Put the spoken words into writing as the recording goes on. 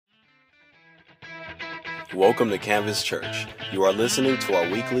Welcome to Canvas Church. You are listening to our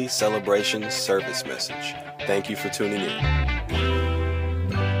weekly celebration service message. Thank you for tuning in.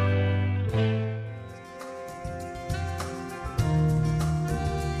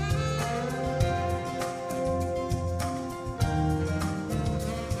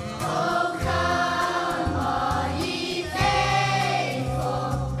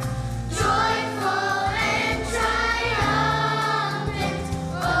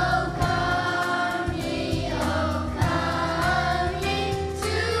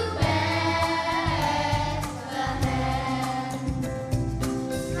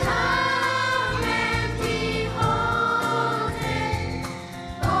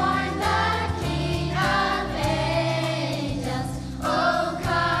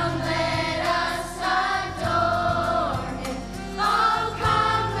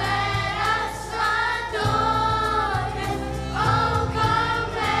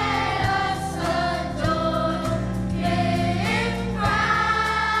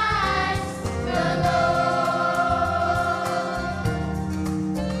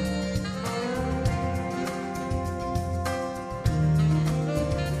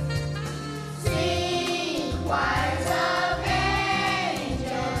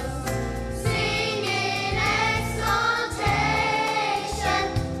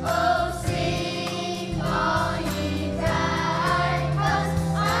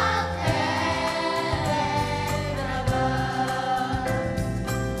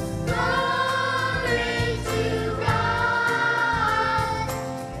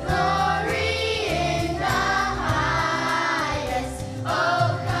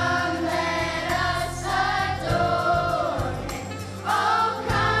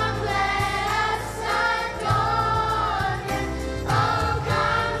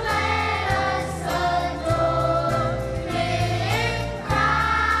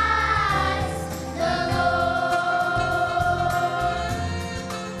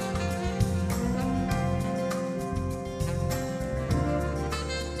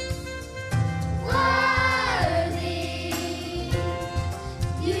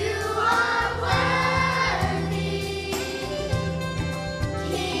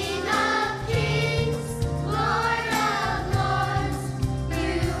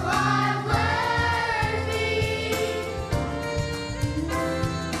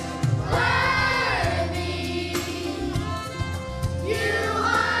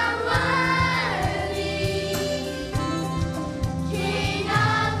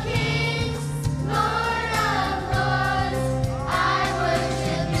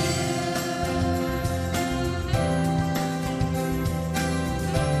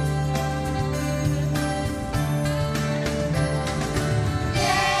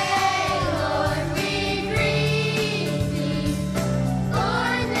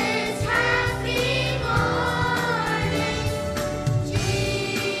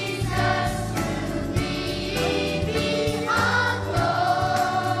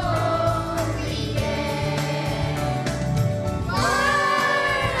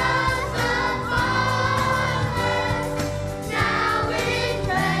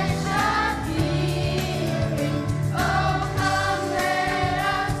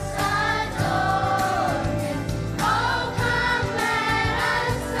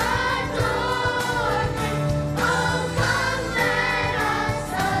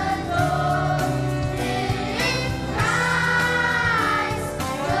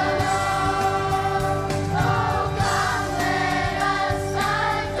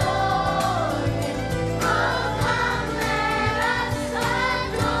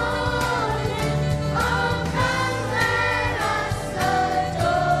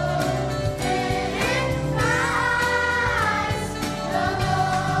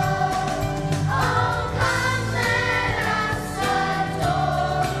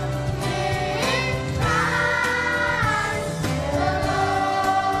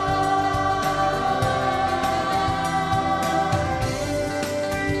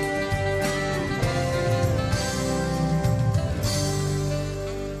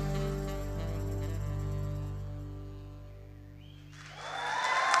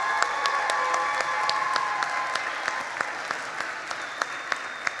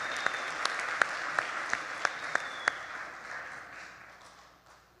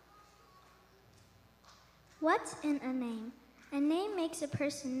 What's in a name? A name makes a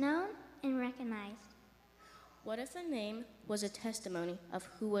person known and recognized. What if a name was a testimony of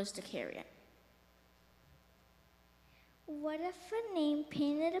who was to carry it? What if a name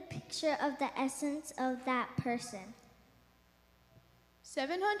painted a picture of the essence of that person?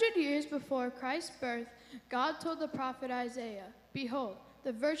 700 years before Christ's birth, God told the prophet Isaiah, "Behold,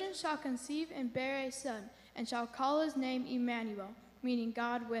 the virgin shall conceive and bear a son, and shall call his name Emmanuel, meaning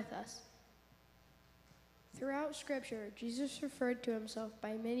God with us. Throughout Scripture, Jesus referred to himself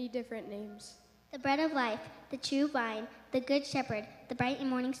by many different names. The bread of life, the true vine, the good shepherd, the bright and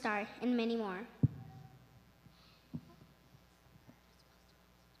morning star, and many more.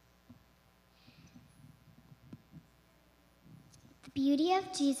 The beauty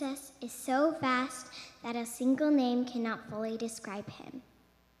of Jesus is so vast that a single name cannot fully describe him.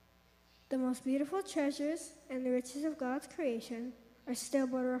 The most beautiful treasures and the riches of God's creation are still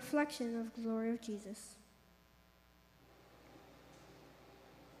but a reflection of the glory of Jesus.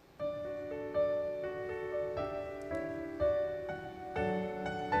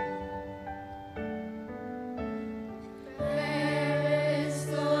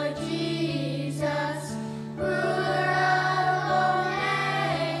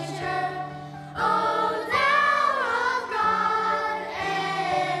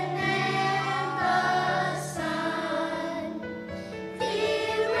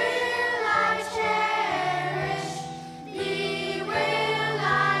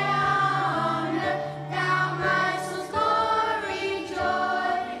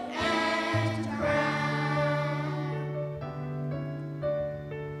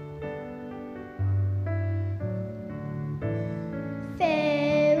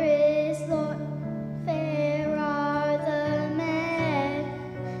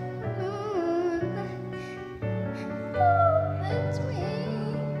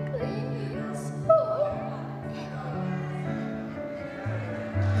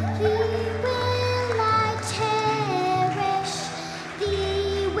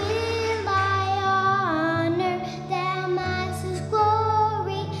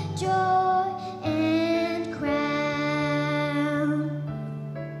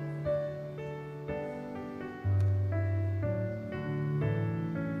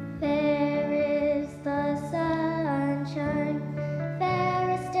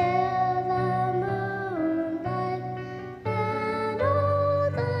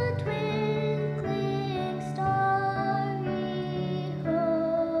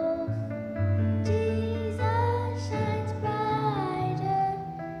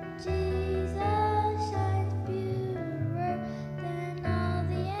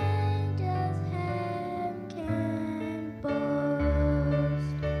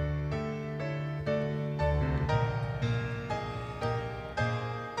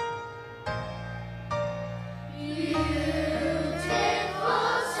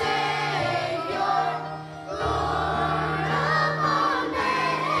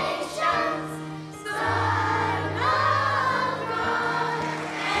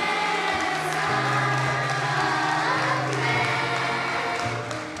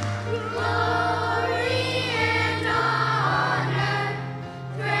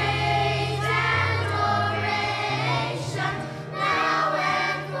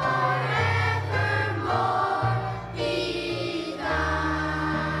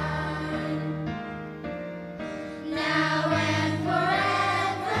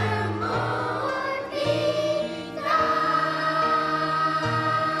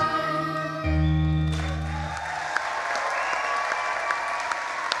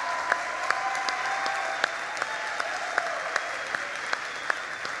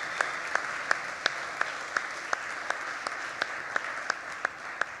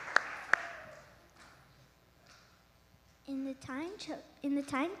 In the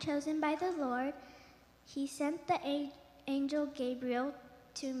time chosen by the Lord, he sent the angel Gabriel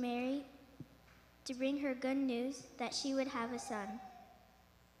to Mary to bring her good news that she would have a son.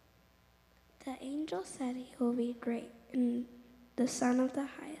 The angel said he will be great and the Son of the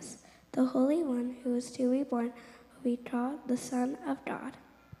Highest. The Holy One who is to be born will be called the Son of God.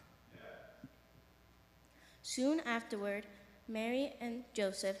 Soon afterward, Mary and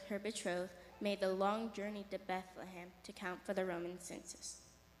Joseph, her betrothed, made the long journey to Bethlehem to count for the Roman census.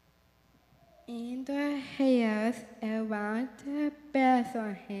 In the hills around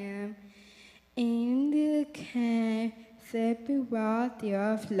Bethlehem, in the camp, several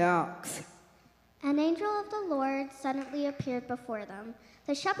their flocks. An angel of the Lord suddenly appeared before them.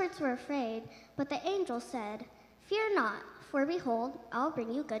 The shepherds were afraid, but the angel said, "Fear not, for behold, I'll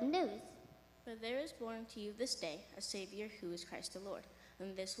bring you good news. For there is born to you this day a Savior who is Christ the Lord,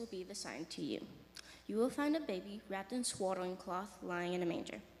 and this will be the sign to you. You will find a baby wrapped in swaddling cloth lying in a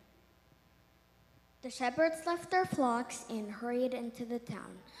manger." The shepherds left their flocks and hurried into the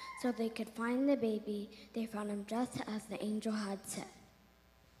town so they could find the baby. They found him just as the angel had said.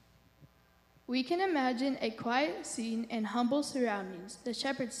 We can imagine a quiet scene in humble surroundings. The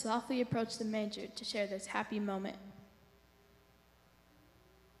shepherds softly approached the manger to share this happy moment.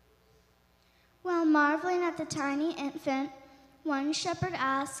 Well, marveling at the tiny infant, one shepherd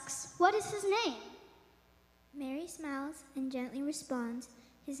asks, "What is his name?" Mary smiles and gently responds,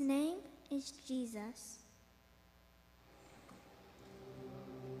 "His name is Jesus."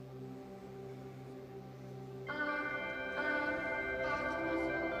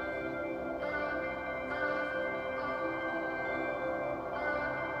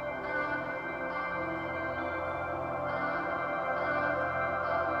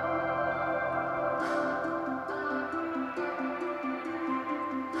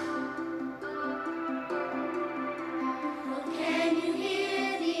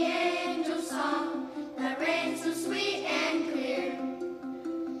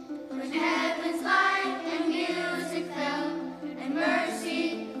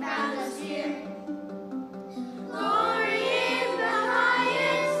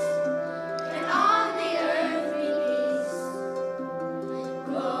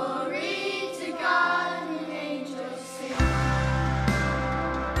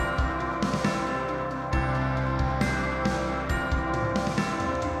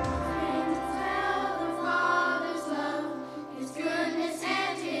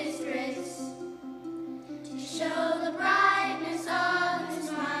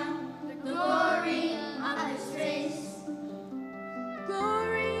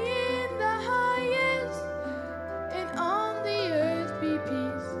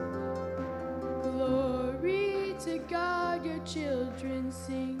 Children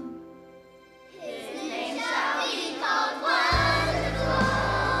sing. His name shall be called Wonderful,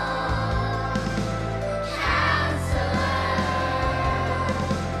 Counselor,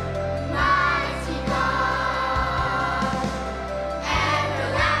 Mighty God,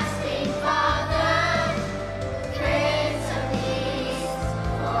 Everlasting Father, Prince of Peace,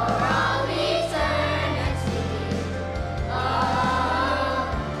 for all eternity.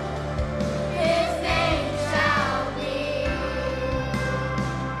 Oh, His name shall be.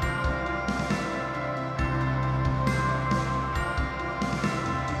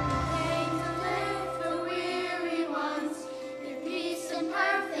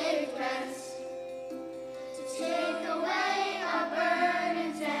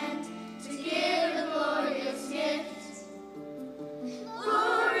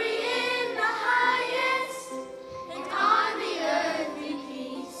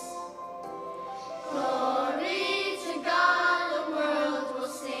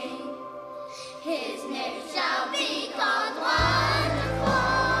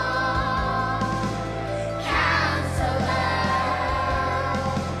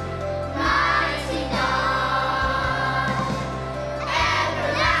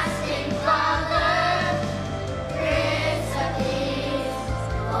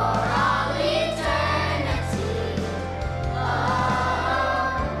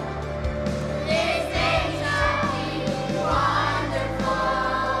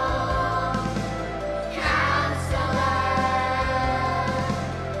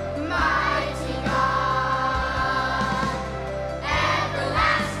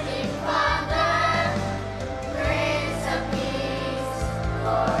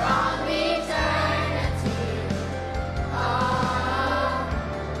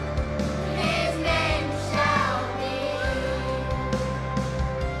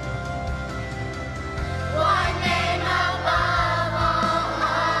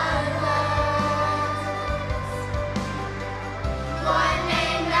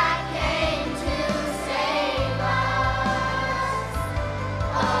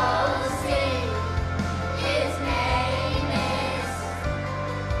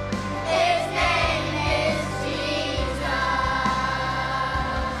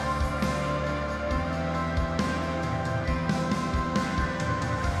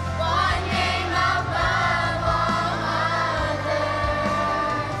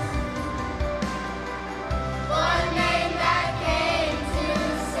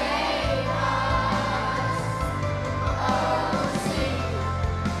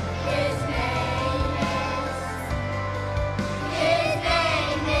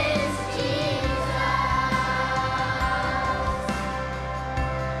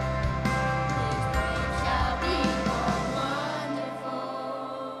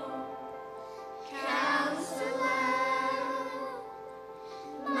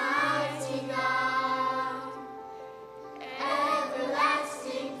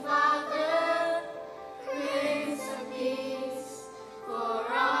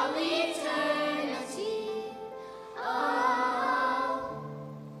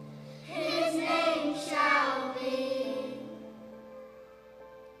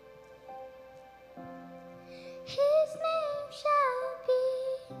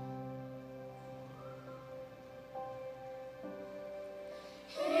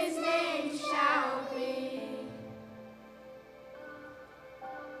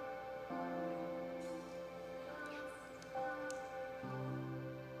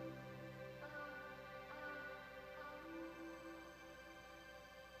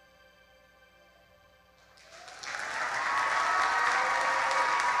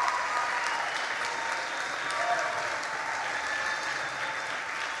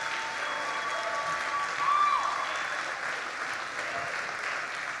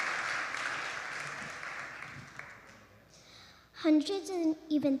 Hundreds and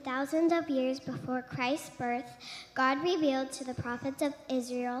even thousands of years before Christ's birth, God revealed to the prophets of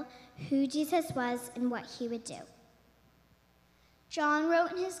Israel who Jesus was and what he would do. John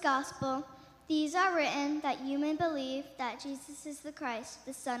wrote in his gospel, "These are written that you may believe that Jesus is the Christ,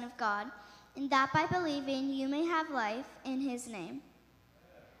 the Son of God, and that by believing you may have life in his name."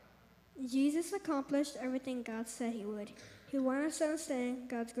 Jesus accomplished everything God said he would. He wanted us to understand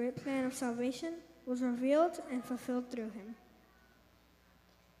God's great plan of salvation was revealed and fulfilled through him.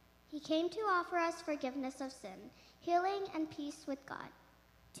 He came to offer us forgiveness of sin, healing, and peace with God.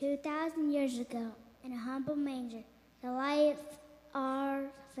 2,000 years ago, in a humble manger, the light of our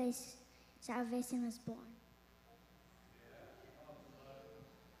salvation was born.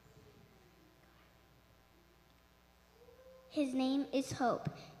 His name is hope.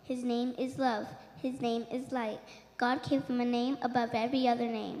 His name is love. His name is light. God gave him a name above every other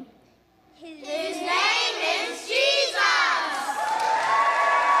name. His name is Jesus!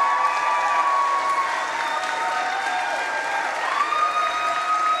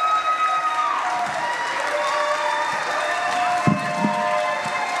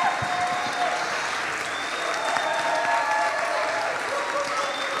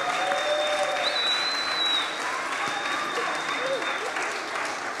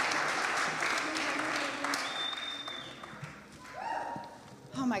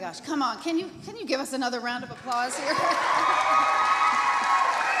 Oh my gosh, come on. Can you give us another round of applause here?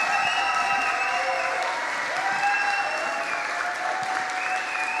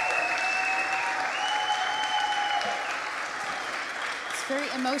 It's very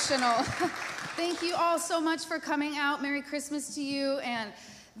emotional. Thank you all so much for coming out. Merry Christmas to you. And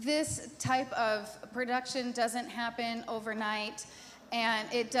this type of production doesn't happen overnight,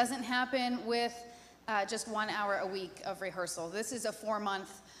 and it doesn't happen with just 1 hour a week of rehearsal. This is a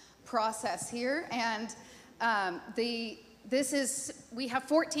 4-month process here, and we have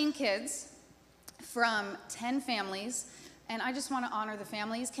 14 kids from 10 families, and I just want to honor the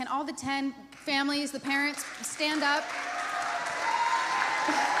families. Can all the 10 families, the parents, stand up?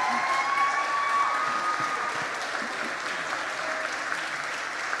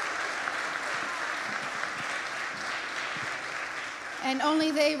 And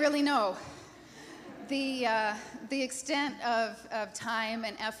only they really know the extent of time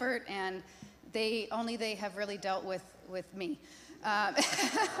and effort, and only they have really dealt with me,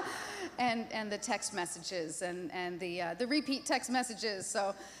 and the text messages and the repeat text messages.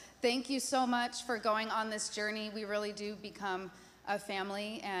 So thank you so much for going on this journey. We really do become a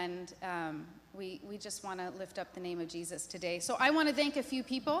family, and we just want to lift up the name of Jesus today. So I want to thank a few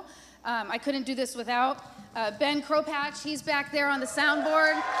people. I couldn't do this without Ben Kropatch. He's back there on the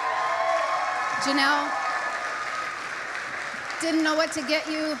soundboard. Janelle, didn't know what to get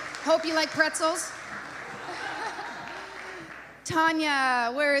you. Hope you like pretzels.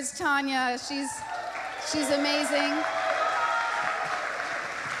 Tanya, where is Tanya? She's amazing.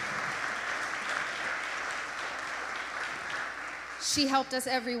 She helped us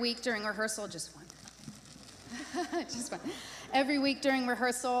every week during rehearsal, just one. Just one. Every week during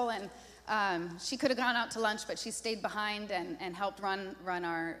rehearsal, and she could have gone out to lunch, but she stayed behind and helped run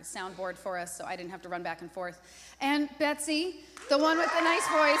our soundboard for us, so I didn't have to run back and forth. And Betsy, the one with the nice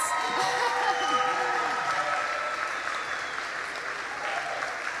voice. Thank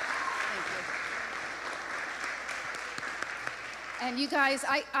you. And you guys,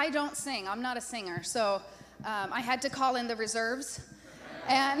 I don't sing. I'm not a singer, so I had to call in the reserves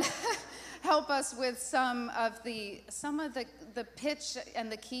and help us with some of the pitch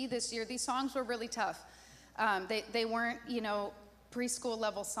and the key this year. These songs were really tough. They weren't, preschool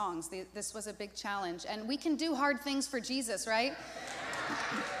level songs. This was a big challenge. And we can do hard things for Jesus, right?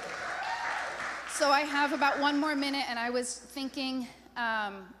 So I have about 1 more minute, and I was thinking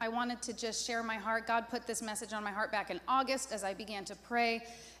I wanted to just share my heart. God put this message on my heart back in August as I began to pray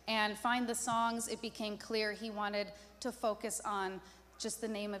and find the songs. It became clear he wanted to focus on just the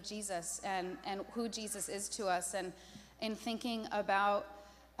name of Jesus and who Jesus is to us. And in thinking about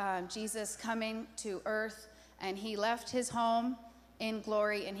Jesus coming to earth, and he left his home in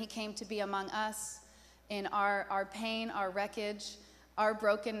glory, and he came to be among us in our pain, our wreckage, our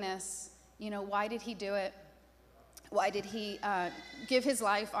brokenness. Why did he do it? Why did he give his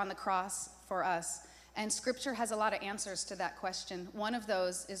life on the cross for us? And Scripture has a lot of answers to that question. One of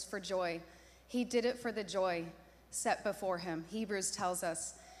those is for joy. He did it for the joy set before him. Hebrews tells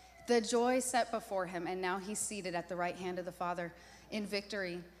us the joy set before him, and now he's seated at the right hand of the Father in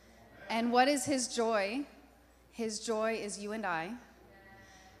victory. And what is his joy? His joy is you and I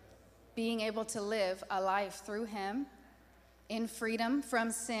being able to live a life through him in freedom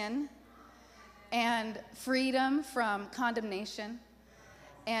from sin, and freedom from condemnation,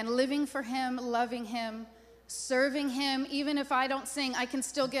 and living for him, loving him, serving him. Even if I don't sing, I can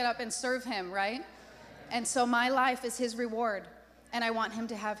still get up and serve him, right? And so my life is his reward, and I want him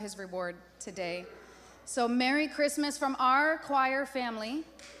to have his reward today. So Merry Christmas from our choir family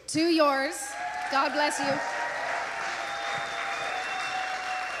to yours. God bless you.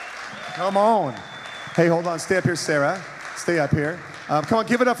 Come on. Hey, hold on. Stay up here, Sarah. Stay up here. Come on,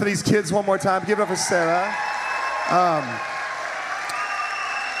 give it up for these kids one more time. Give it up for Sarah.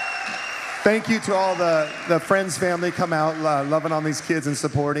 Thank you to all the Friends family come out loving on these kids and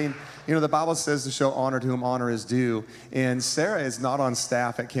supporting. You know, the Bible says to show honor to whom honor is due. And Sarah is not on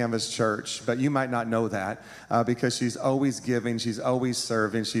staff at Canvas Church, but you might not know that because she's always giving, she's always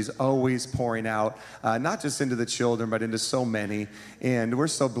serving, she's always pouring out, not just into the children, but into so many. And we're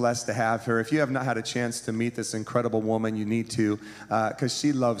so blessed to have her. If you have not had a chance to meet this incredible woman, you need to, because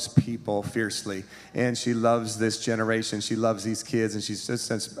she loves people fiercely. And she loves this generation. She loves these kids, and she's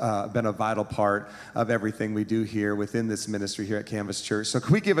just been a vital part of everything we do here within this ministry here at Canvas Church. So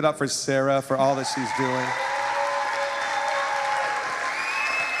can we give it up for Sarah for all that she's doing?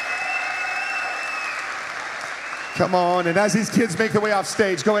 Come on, and as these kids make their way off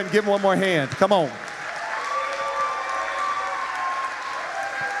stage, go ahead and give them one more hand. Come on.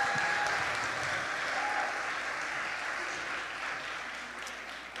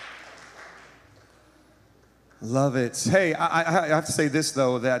 Love it. Hey, I have to say this,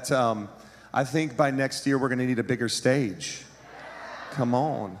 though, that I think by next year we're going to need a bigger stage. Come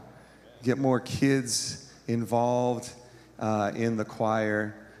on. Get more kids involved in the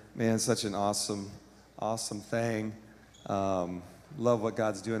choir. Man, such an awesome thing. Love what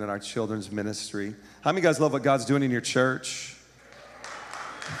God's doing in our children's ministry. How many of you guys love what God's doing in your church?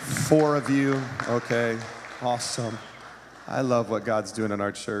 4 of you. Okay, awesome. I love what God's doing in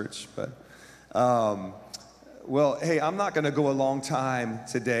our church. But, well, hey, I'm not going to go a long time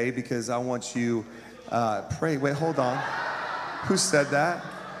today because I want you pray. Wait, hold on. Who said that?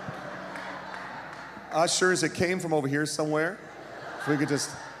 Ushers, it came from over here somewhere. If we could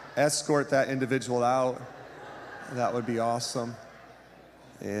just escort that individual out, that would be awesome.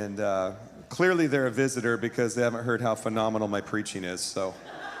 And clearly they're a visitor because they haven't heard how phenomenal my preaching is, so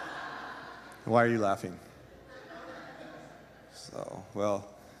why are you laughing? So, well,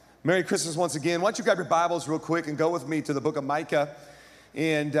 Merry Christmas once again. Why don't you grab your Bibles real quick and go with me to the book of Micah.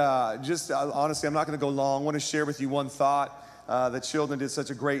 And honestly, I'm not going to go long. I want to share with you one thought. The children did such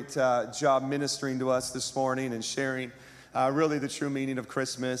a great job ministering to us this morning and sharing really the true meaning of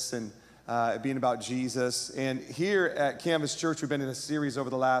Christmas and being about Jesus. And here at Canvas Church, we've been in a series over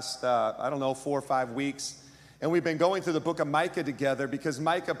the last, 4 or 5 weeks. And we've been going through the book of Micah together because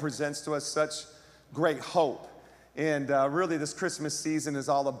Micah presents to us such great hope. And really this Christmas season is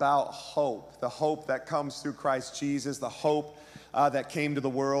all about hope, the hope that comes through Christ Jesus, the hope that came to the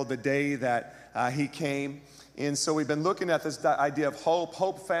world the day that he came. And so we've been looking at this idea of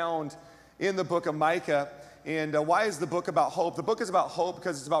hope found in the book of Micah. And why is the book about hope? The book is about hope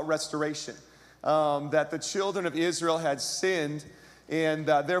because it's about restoration. That the children of Israel had sinned, and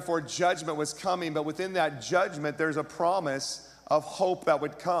therefore judgment was coming. But within that judgment, there's a promise of hope that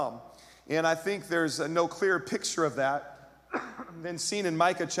would come. And I think there's no clearer picture of that than seen in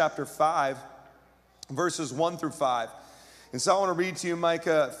Micah chapter 5, verses 1 through 5. And so I want to read to you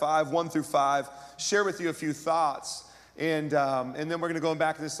Micah 5, 1 through 5, share with you a few thoughts, and then we're going to go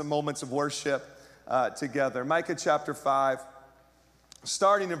back into some moments of worship together. Micah chapter 5,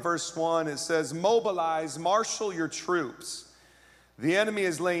 starting in verse 1, it says, "Mobilize, marshal your troops. The enemy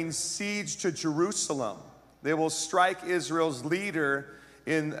is laying siege to Jerusalem. They will strike Israel's leader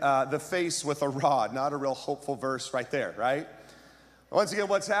in the face with a rod." Not a real hopeful verse right there, right? Once again,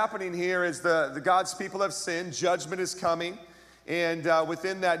 what's happening here is the God's people have sinned. Judgment is coming. And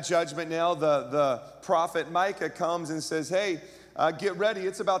within that judgment now, the prophet Micah comes and says, hey, get ready.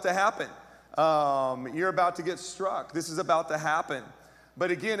 It's about to happen. You're about to get struck. This is about to happen. But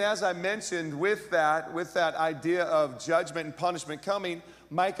again, as I mentioned, with that idea of judgment and punishment coming,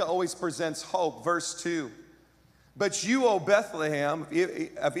 Micah always presents hope. Verse 2, "But you, O Bethlehem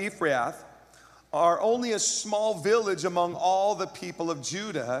of Ephrathah, are only a small village among all the people of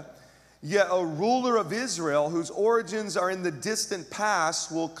Judah, yet a ruler of Israel whose origins are in the distant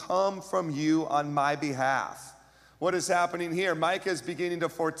past will come from you on my behalf." What is happening here? Micah is beginning to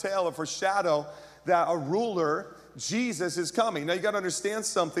foretell or foreshadow that a ruler, Jesus, is coming. Now you got to understand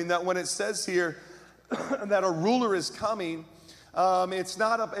something, that when it says here that a ruler is coming, it's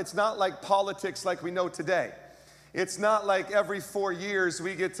not like politics like we know today. It's not like every 4 years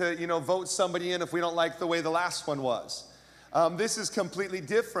we get to, vote somebody in if we don't like the way the last one was. This is completely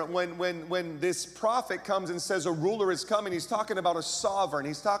different. When this prophet comes and says a ruler is coming, he's talking about a sovereign.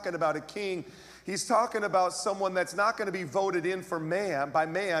 He's talking about a king. He's talking about someone that's not going to be voted in by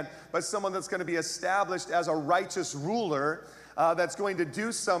man, but someone that's going to be established as a righteous ruler that's going to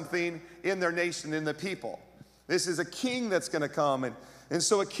do something in their nation, in the people. This is a king that's going to come. And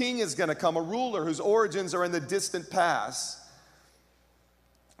so a king is going to come, a ruler whose origins are in the distant past.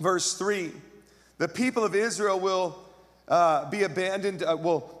 Verse 3, the people of Israel will be abandoned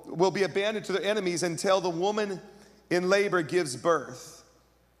to their enemies until the woman in labor gives birth.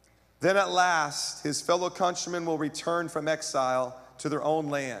 Then at last his fellow countrymen will return from exile to their own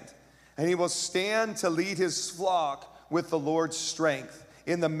land, and he will stand to lead his flock with the Lord's strength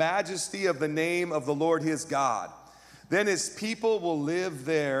in the majesty of the name of the Lord his God. Then his people will live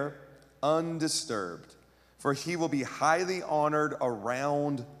there undisturbed, for he will be highly honored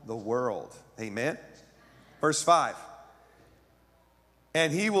around the world. Amen. Verse 5.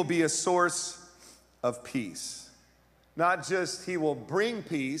 And he will be a source of peace. Not just he will bring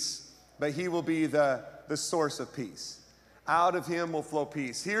peace, but he will be the source of peace. Out of him will flow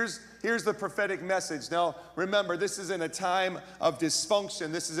peace. Here's the prophetic message. Now, remember, this is in a time of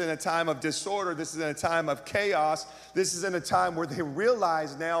dysfunction. This is in a time of disorder. This is in a time of chaos. This is in a time where they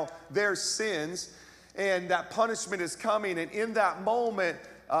realize now their sins and that punishment is coming. And in that moment,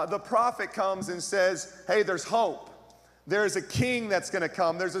 the prophet comes and says, hey, there's hope. There's a king that's going to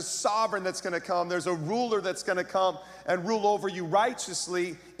come. There's a sovereign that's going to come. There's a ruler that's going to come and rule over you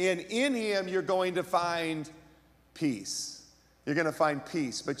righteously. And in him, you're going to find peace. You're going to find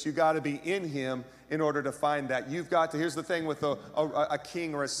peace, but you got to be in him in order to find that. You've got to, here's the thing with a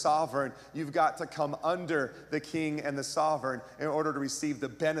king or a sovereign, you've got to come under the king and the sovereign in order to receive the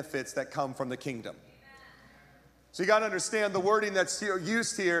benefits that come from the kingdom. So you got to understand the wording that's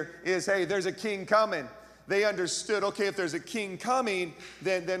used here is, hey, there's a king coming. They understood, okay, if there's a king coming,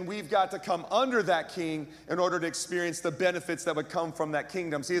 then we've got to come under that king in order to experience the benefits that would come from that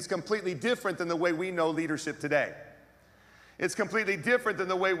kingdom. See, it's completely different than the way we know leadership today. It's completely different than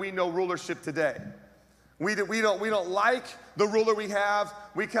the way we know rulership today. We don't like the ruler we have.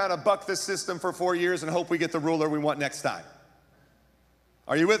 We kind of buck the system for 4 years and hope we get the ruler we want next time.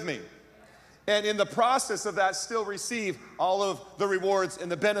 Are you with me? And in the process of that, still receive all of the rewards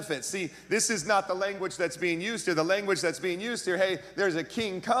and the benefits. See, this is not the language that's being used here. The language that's being used here, hey, there's a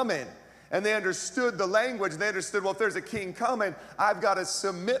king coming. And they understood the language. They understood, well, if there's a king coming, I've got to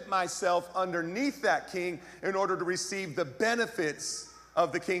submit myself underneath that king in order to receive the benefits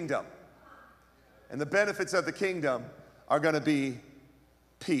of the kingdom. And the benefits of the kingdom are going to be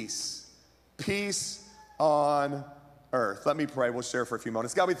peace. Peace on earth. Let me pray. We'll share for a few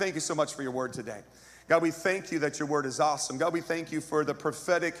moments. God, we thank you so much for your word today. God, we thank you that your word is awesome. God, we thank you for the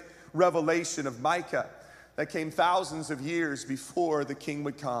prophetic revelation of Micah that came thousands of years before the king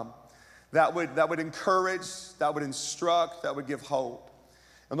would come. That would encourage, that would instruct, that would give hope.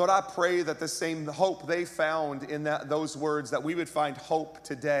 And Lord, I pray that the same hope they found in those words, that we would find hope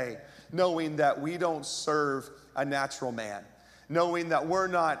today, knowing that we don't serve a natural man, knowing that we're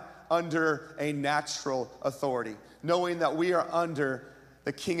not under a natural authority, knowing that we are under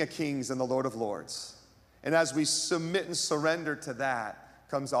the King of Kings and the Lord of Lords. And as we submit and surrender to that,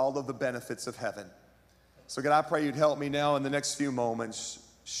 comes all of the benefits of heaven. So God, I pray you'd help me now in the next few moments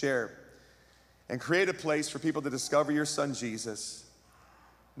share and create a place for people to discover your son Jesus,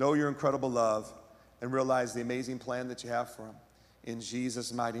 know your incredible love, and realize the amazing plan that you have for them. In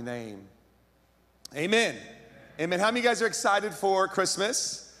Jesus' mighty name, amen. Amen. How many of you guys are excited for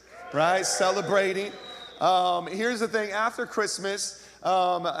Christmas? Right? Celebrating. Here's the thing. After Christmas,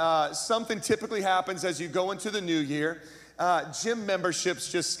 something typically happens as you go into the new year. Gym memberships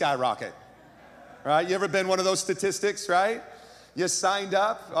just skyrocket. Right? You ever been one of those statistics, right? You signed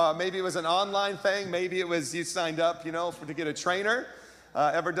up. Maybe it was an online thing. Maybe it was you signed up, to get a trainer.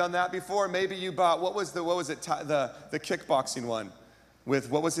 Ever done that before? Maybe you bought, what was it? The kickboxing one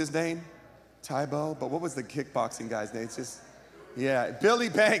with, what was his name? Tybo? But what was the kickboxing guy's name? It's just, yeah, Billy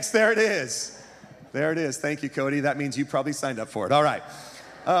Banks. There it is. There it is. Thank you, Cody. That means you probably signed up for it. All right.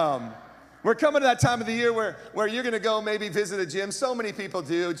 We're coming to that time of the year where you're going to go maybe visit a gym. So many people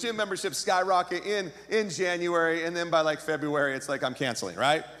do. Gym memberships skyrocket in January, and then by like February, it's like I'm canceling,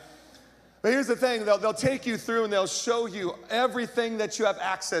 right? But here's the thing. They'll take you through and they'll show you everything that you have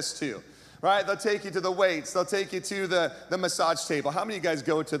access to, right? They'll take you to the weights. They'll take you to the massage table. How many of you guys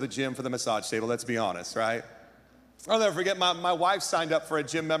go to the gym for the massage table? Let's be honest, right? I'll never forget, my wife signed up for a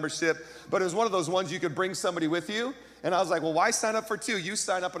gym membership, but it was one of those ones you could bring somebody with you. And I was like, well, why sign up for two? You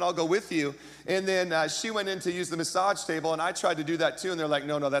sign up and I'll go with you. And then she went in to use the massage table, and I tried to do that too. And they're like,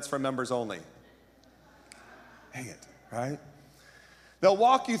 no, that's for members only. Dang it. right? They'll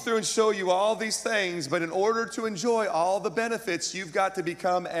walk you through and show you all these things, but in order to enjoy all the benefits, you've got to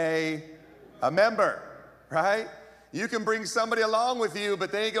become a member, right? You can bring somebody along with you,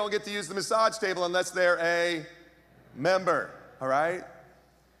 but they ain't gonna get to use the massage table unless they're a member, all right?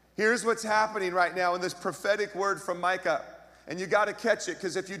 Here's what's happening right now in this prophetic word from Micah. And you got to catch it,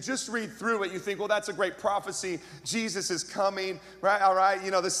 because if you just read through it, you think, well, that's a great prophecy. Jesus is coming, right? All right,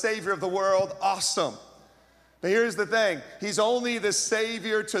 the Savior of the world, awesome. But here's the thing. He's only the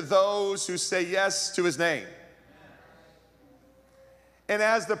Savior to those who say yes to his name. And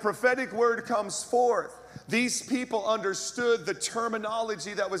as the prophetic word comes forth, these people understood the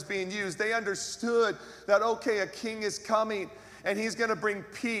terminology that was being used. They understood that, okay, a king is coming, and he's going to bring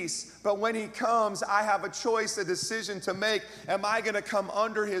peace. But when he comes, I have a choice, a decision to make. Am I going to come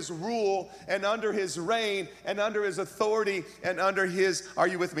under his rule and under his reign and under his authority and under his... Are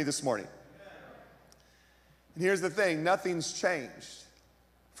you with me this morning? And here's the thing. Nothing's changed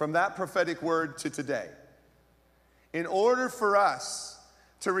from that prophetic word to today. In order for us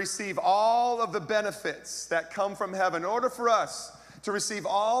to receive all of the benefits that come from heaven, in order for us to receive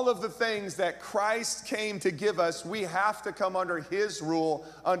all of the things that Christ came to give us, we have to come under his rule,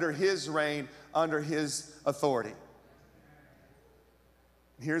 under his reign, under his authority.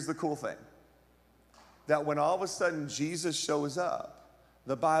 Here's the cool thing, that when all of a sudden Jesus shows up,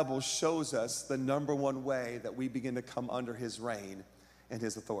 the Bible shows us the number one way that we begin to come under his reign and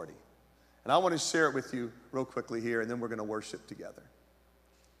his authority. And I want to share it with you real quickly here, and then we're going to worship together.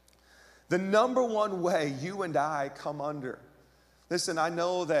 The number one way you and I come under... Listen, I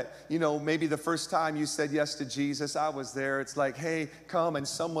know that, maybe the first time you said yes to Jesus, I was there. It's like, hey, come, and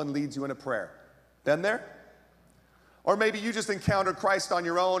someone leads you in a prayer. Been there? Or maybe you just encountered Christ on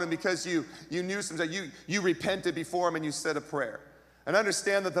your own, and because you knew something, you repented before him and you said a prayer. And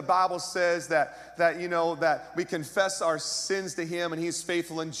understand that the Bible says that we confess our sins to him, and he's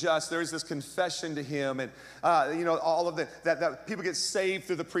faithful and just. There's this confession to him, and all of that people get saved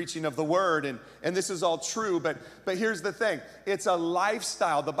through the preaching of the word, and this is all true. But here's the thing: it's a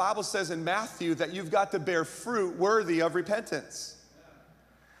lifestyle. The Bible says in Matthew that you've got to bear fruit worthy of repentance.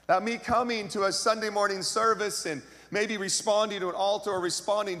 Now, me coming to a Sunday morning service and maybe responding to an altar or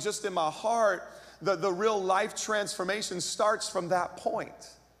responding just in my heart, the real life transformation starts from that point.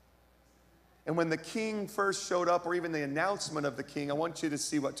 And when the king first showed up, or even the announcement of the king, I want you to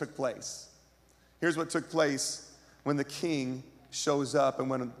see what took place. Here's what took place when the king shows up. And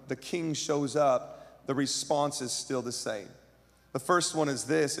when the king shows up, the response is still the same. The first one is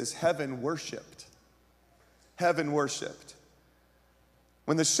this, is heaven worshiped. Heaven worshiped.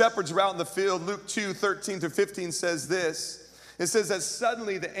 When the shepherds were out in the field, Luke 2:13-15 says this. It says that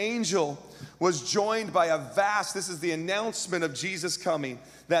suddenly the angel was joined by a vast, this is the announcement of Jesus coming,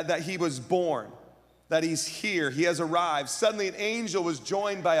 that he was born, that he's here, he has arrived. Suddenly an angel was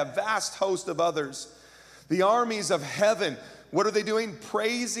joined by a vast host of others. The armies of heaven, what are they doing?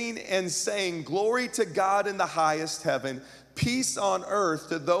 Praising and saying, glory to God in the highest heaven, peace on earth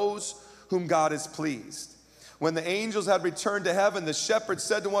to those whom God is pleased. When the angels had returned to heaven, the shepherds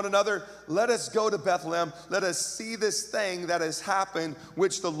said to one another, let us go to Bethlehem. Let us see this thing that has happened,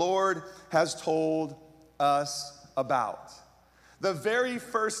 which the Lord has told us about. The very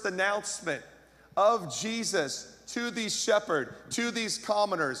first announcement of Jesus to these shepherds, to these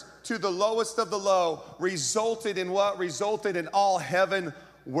commoners, to the lowest of the low, resulted in what? Resulted in all heaven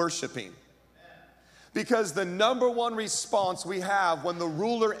worshiping. Because the number one response we have when the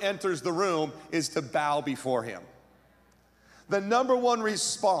ruler enters the room is to bow before him. The number one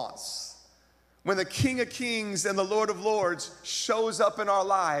response when the King of Kings and the Lord of Lords shows up in our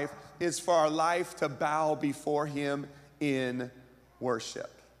life is for our life to bow before him in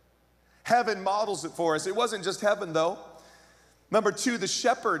worship. Heaven models it for us. It wasn't just heaven, though. Number two, the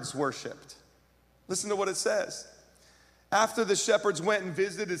shepherds worshiped. Listen to what it says. After the shepherds went and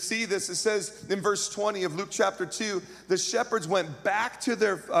visited to see this, it says in verse 20 of Luke chapter 2, the shepherds went back to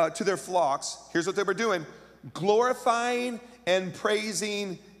their flocks. Here's what they were doing: glorifying and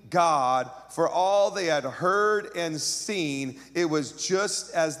praising God for all they had heard and seen. It was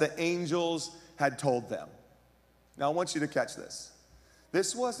just as the angels had told them. Now, I want you to catch this.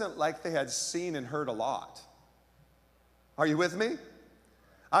 This wasn't like they had seen and heard a lot. Are you with me?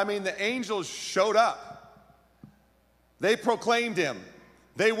 I mean, the angels showed up. They proclaimed him.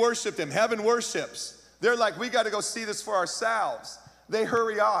 They worshiped him. Heaven worships. They're like, we got to go see this for ourselves. They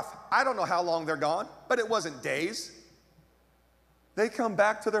hurry off. I don't know how long they're gone, but it wasn't days. They come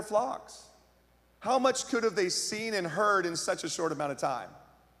back to their flocks. How much could have they seen and heard in such a short amount of time?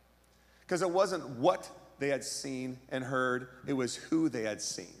 Because it wasn't what they had seen and heard, it was who they had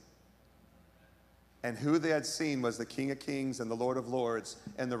seen. And who they had seen was the King of Kings and the Lord of Lords.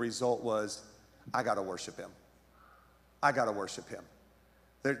 And the result was, I got to worship him. I got to worship him.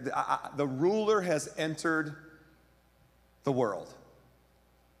 The ruler has entered the world.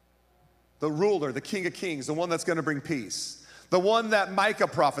 The ruler, the King of Kings, the one that's going to bring peace. The one that Micah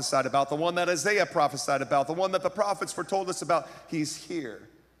prophesied about, the one that Isaiah prophesied about, the one that the prophets foretold us about. He's here.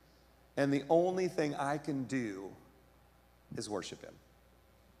 And the only thing I can do is worship him.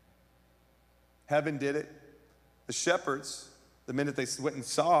 Heaven did it. The shepherds, the minute they went and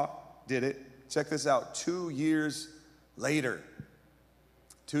saw, did it. Check this out. 2 years later,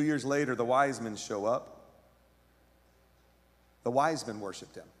 the wise men show up. The wise men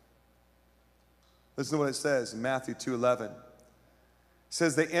worshiped him. Listen to what it says in Matthew 2:11. It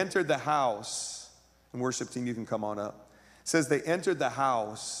says they entered the house, and worship team, you can come on up. It says they entered the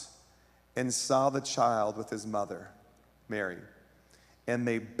house and saw the child with his mother, Mary. And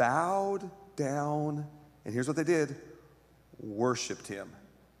they bowed down, and here's what they did, worshiped him.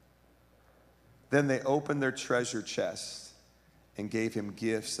 Then they opened their treasure chest and gave him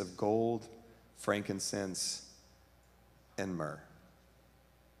gifts of gold, frankincense, and myrrh.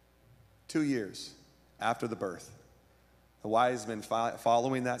 2 years after the birth, the wise men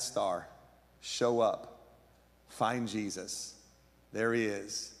following that star show up, find Jesus. There he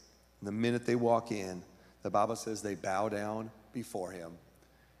is. And the minute they walk in, the Bible says they bow down before him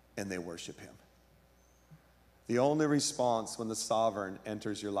and they worship him. The only response when the sovereign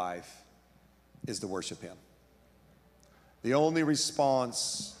enters your life is to worship him. The only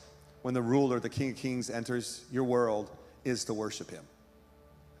response when the ruler, the King of Kings, enters your world is to worship him.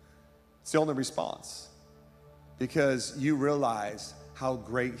 It's the only response, because you realize how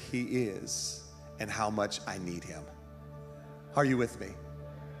great he is and how much I need him. Are you with me?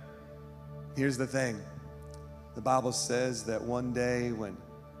 Here's the thing. The Bible says that one day when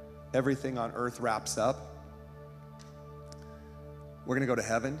everything on earth wraps up, we're going to go to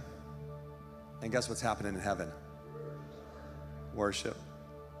heaven. And guess what's happening in heaven? Worship.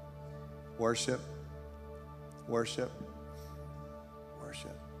 Worship. Worship.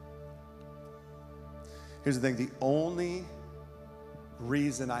 Worship. Here's the thing. The only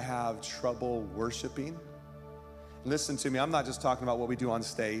reason I have trouble worshiping, listen to me, I'm not just talking about what we do on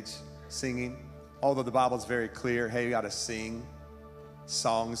stage, singing, although the Bible's very clear, hey, you got to sing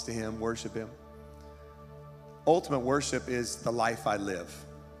songs to him, worship him. Ultimate worship is the life I live.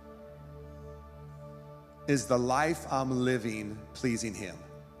 Is the life I'm living pleasing him?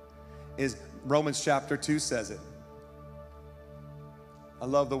 Is Romans chapter 2 says it. I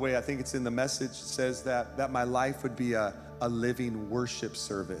love the way, I think it's in the Message, says that my life would be a living worship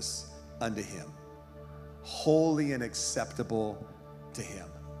service unto him. Holy and acceptable to him.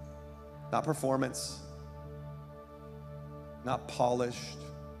 Not performance, not polished,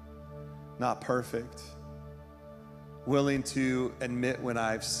 not perfect. Willing to admit when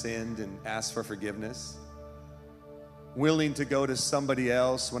I've sinned and ask for forgiveness. Willing to go to somebody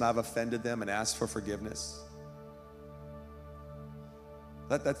else when I've offended them and ask for forgiveness.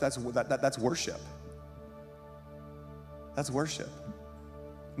 That's worship. That's worship.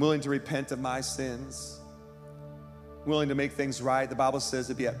 Willing to repent of my sins. Willing to make things right. The Bible says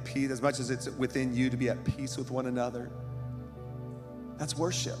to be at peace, as much as it's within you, to be at peace with one another. That's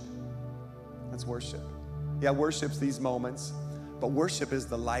worship. That's worship. Yeah, worship's these moments, but worship is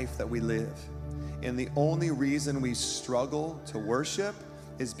the life that we live. And the only reason we struggle to worship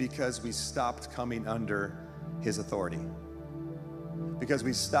is because we stopped coming under his authority. Because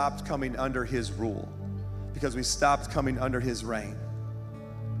we stopped coming under his rule. Because we stopped coming under his reign.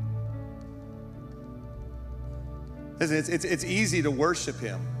 Listen, it's easy to worship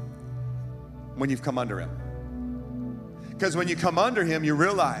him when you've come under him. Because when you come under him, you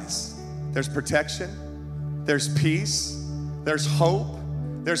realize there's protection, there's peace, there's hope,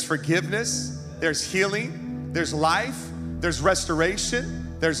 there's forgiveness, there's healing, there's life, there's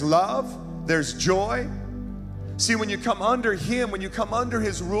restoration, there's love, there's joy. See, when you come under him, when you come under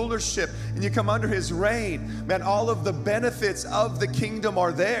his rulership, and you come under his reign, man, all of the benefits of the kingdom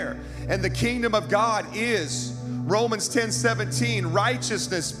are there. And the kingdom of God is, Romans 10:17,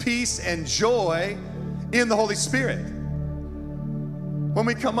 righteousness, peace, and joy in the Holy Spirit. When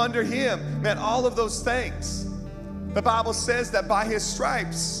we come under him, man, all of those things. The Bible says that by his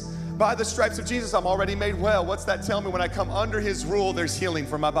stripes, by the stripes of Jesus, I'm already made well. What's that tell me? When I come under his rule, there's healing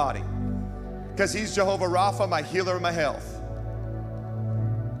for my body. Because he's Jehovah Rapha, my healer and my health.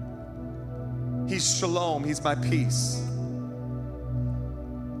 He's shalom, he's my peace.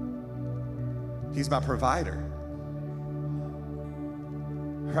 He's my provider.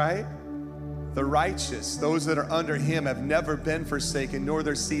 Right? The righteous, those that are under him, have never been forsaken, nor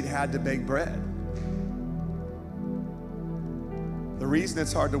their seed had to beg bread. The reason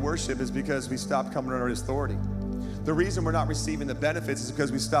it's hard to worship is because we stopped coming under his authority. The reason we're not receiving the benefits is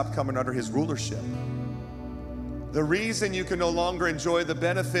because we stopped coming under his rulership. The reason you can no longer enjoy the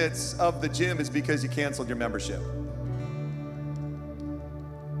benefits of the gym is because you canceled your membership.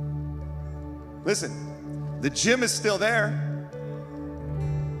 Listen, the gym is still there.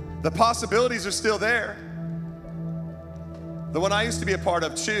 The possibilities are still there. The one I used to be a part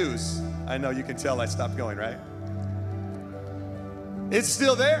of, Choose. I know you can tell I stopped going, right? It's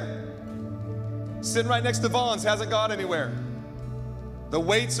still there. Sitting right next to Vaughn's, hasn't gone anywhere. The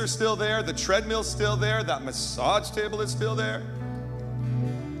weights are still there. The treadmill's still there. That massage table is still there.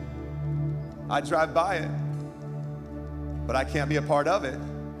 I drive by it, but I can't be a part of it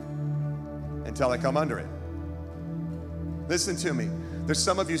until I come under it. Listen to me. There's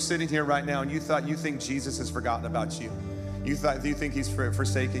some of you sitting here right now and you think Jesus has forgotten about you. You think he's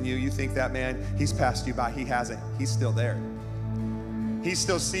forsaken you. You think that man, he's passed you by. He hasn't. He's still there. He's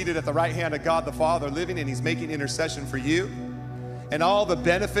still seated at the right hand of God the Father, living, and he's making intercession for you. And all the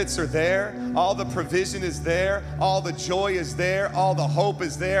benefits are there. All the provision is there. All the joy is there. All the hope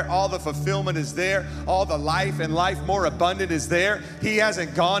is there. All the fulfillment is there. All the life and life more abundant is there. He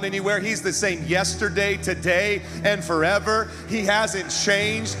hasn't gone anywhere. He's the same yesterday, today, and forever. He hasn't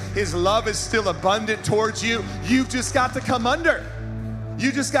changed. His love is still abundant towards you. You've just got to come under.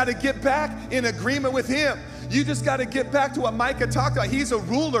 You just got to get back in agreement with him. You just got to get back to what Micah talked about. He's a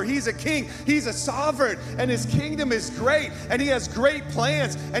ruler, he's a king, he's a sovereign, and his kingdom is great, and he has great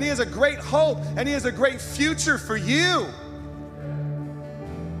plans, and he has a great hope, and he has a great future for you.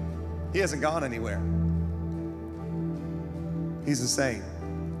 He hasn't gone anywhere. He's the same.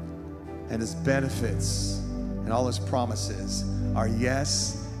 And his benefits and all his promises are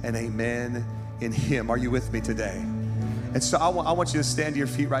yes and amen in him. Are you with me today? And so I want you to stand to your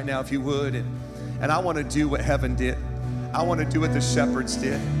feet right now if you would, and I want to do what heaven did. I want to do what the shepherds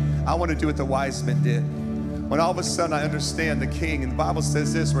did. I want to do what the wise men did. When all of a sudden I understand the king, and the Bible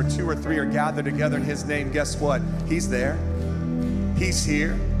says this, where 2 or 3 are gathered together in his name, guess what? He's there. He's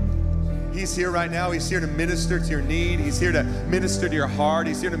here. He's here right now. He's here to minister to your need. He's here to minister to your heart.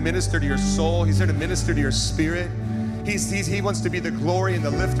 He's here to minister to your soul. He's here to minister to your spirit. He wants to be the glory and the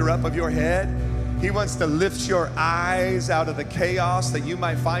lifter up of your head. He wants to lift your eyes out of the chaos that you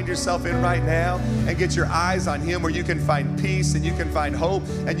might find yourself in right now and get your eyes on him, where you can find peace and you can find hope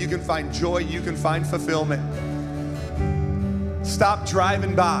and you can find joy, you can find fulfillment. Stop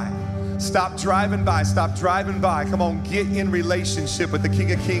driving by. Stop driving by. Stop driving by. Come on, get in relationship with the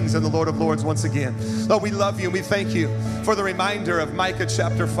King of Kings and the Lord of Lords once again. Lord, we love you and we thank you for the reminder of Micah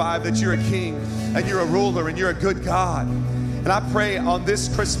chapter 5 that you're a king and you're a ruler and you're a good God. And I pray on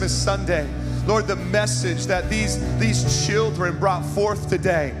this Christmas Sunday, Lord, the message that these children brought forth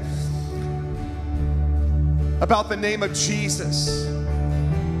today about the name of Jesus,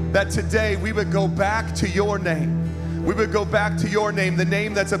 that today we would go back to your name. We would go back to your name, the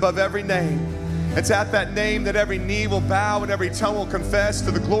name that's above every name. It's at that name that every knee will bow and every tongue will confess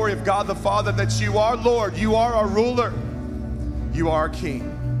to the glory of God the Father that you are Lord, you are our ruler, you are our King.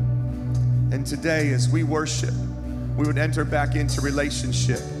 And today as we worship, we would enter back into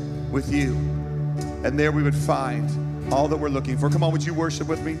relationship with you. And there we would find all that we're looking for. Come on, would you worship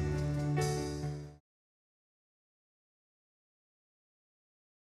with me?